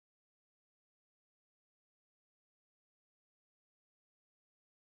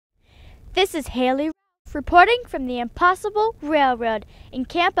This is Haley reporting from the Impossible Railroad in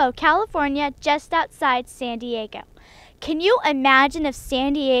Campo, California, just outside San Diego. Can you imagine if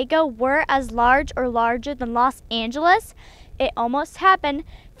San Diego were as large or larger than Los Angeles? It almost happened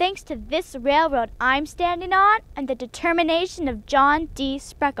thanks to this railroad I'm standing on and the determination of John D.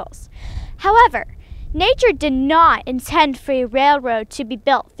 Spreckels. However, nature did not intend for a railroad to be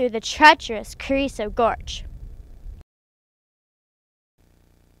built through the treacherous Carrizo Gorge.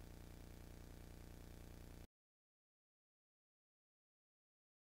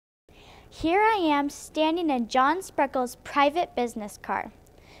 Here I am standing in John Spreckels' private business car.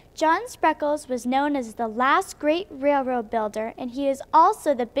 John Spreckels was known as the last great railroad builder, and he is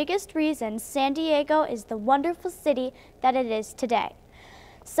also the biggest reason San Diego is the wonderful city that it is today.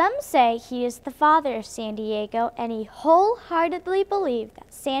 Some say he is the father of San Diego, and he wholeheartedly believed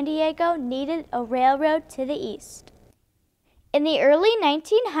that San Diego needed a railroad to the east. In the early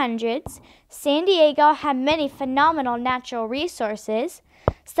 1900s, San Diego had many phenomenal natural resources,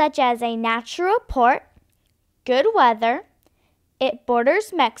 such as a natural port, good weather, it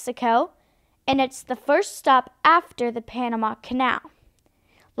borders Mexico, and it's the first stop after the Panama Canal.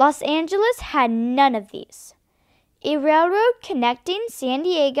 Los Angeles had none of these. A railroad connecting San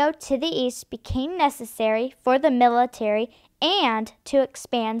Diego to the east became necessary for the military and to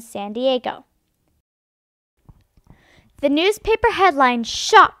expand San Diego. The newspaper headline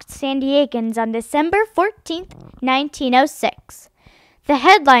shocked San Diegans on December 14, 1906. The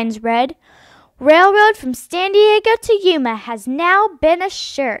headlines read, "Railroad from San Diego to Yuma has now been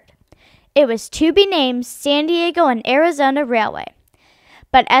assured." It was to be named San Diego and Arizona Railway.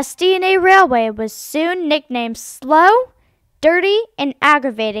 But SD&A Railway was soon nicknamed slow, dirty, and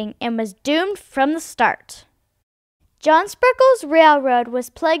aggravating and was doomed from the start. John Spreckels' railroad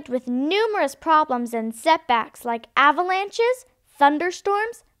was plagued with numerous problems and setbacks like avalanches,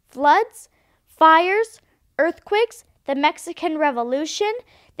 thunderstorms, floods, fires, earthquakes, the Mexican Revolution,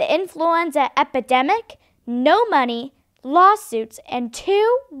 the influenza epidemic, no money, lawsuits, and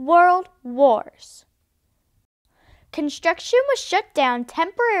 2 world wars. Construction was shut down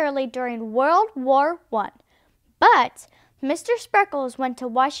temporarily during World War I, but Mr. Spreckels went to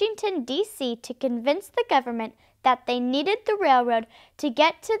Washington, D.C. to convince the government that they needed the railroad to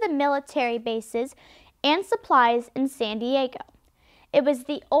get to the military bases and supplies in San Diego. It was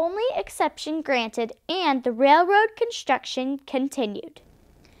the only exception granted, and the railroad construction continued.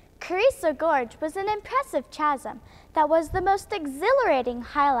 Carrizo Gorge was an impressive chasm that was the most exhilarating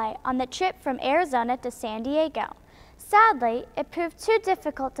highlight on the trip from Arizona to San Diego. Sadly, it proved too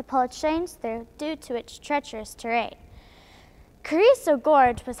difficult to pull trains through due to its treacherous terrain. Carrizo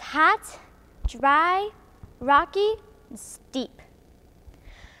Gorge was hot, dry, rocky, and steep.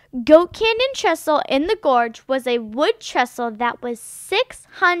 Goat Canyon Trestle in the gorge was a wood trestle that was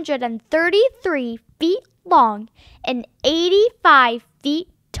 633 feet long and 85 feet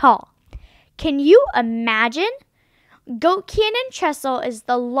tall. Can you imagine? Goat Canyon Trestle is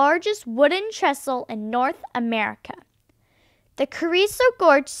the largest wooden trestle in North America. The Carrizo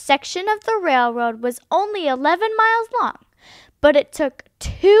Gorge section of the railroad was only 11 miles long, but it took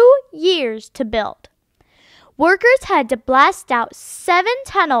 2 years to build. Workers had to blast out 7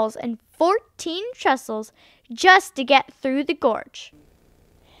 tunnels and 14 trestles just to get through the gorge.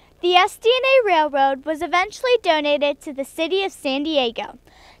 The SD&A Railroad was eventually donated to the city of San Diego.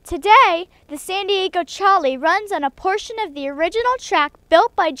 Today, the San Diego Trolley runs on a portion of the original track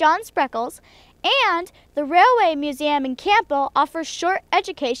built by John Spreckels, and the Railway Museum in Campo offers short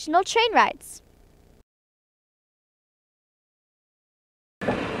educational train rides.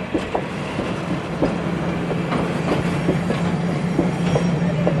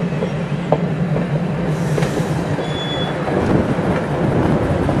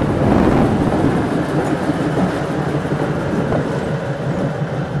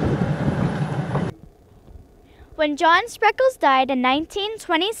 When John Spreckels died in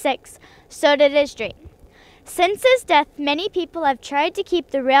 1926, so did his dream. Since his death, many people have tried to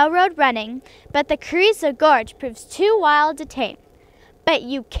keep the railroad running, but the Carrizo Gorge proves too wild to tame. But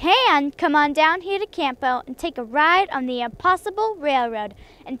you can come on down here to Campo and take a ride on the Impossible Railroad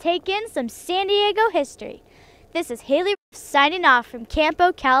and take in some San Diego history. This is Haley signing off from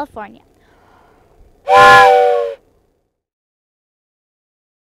Campo, California.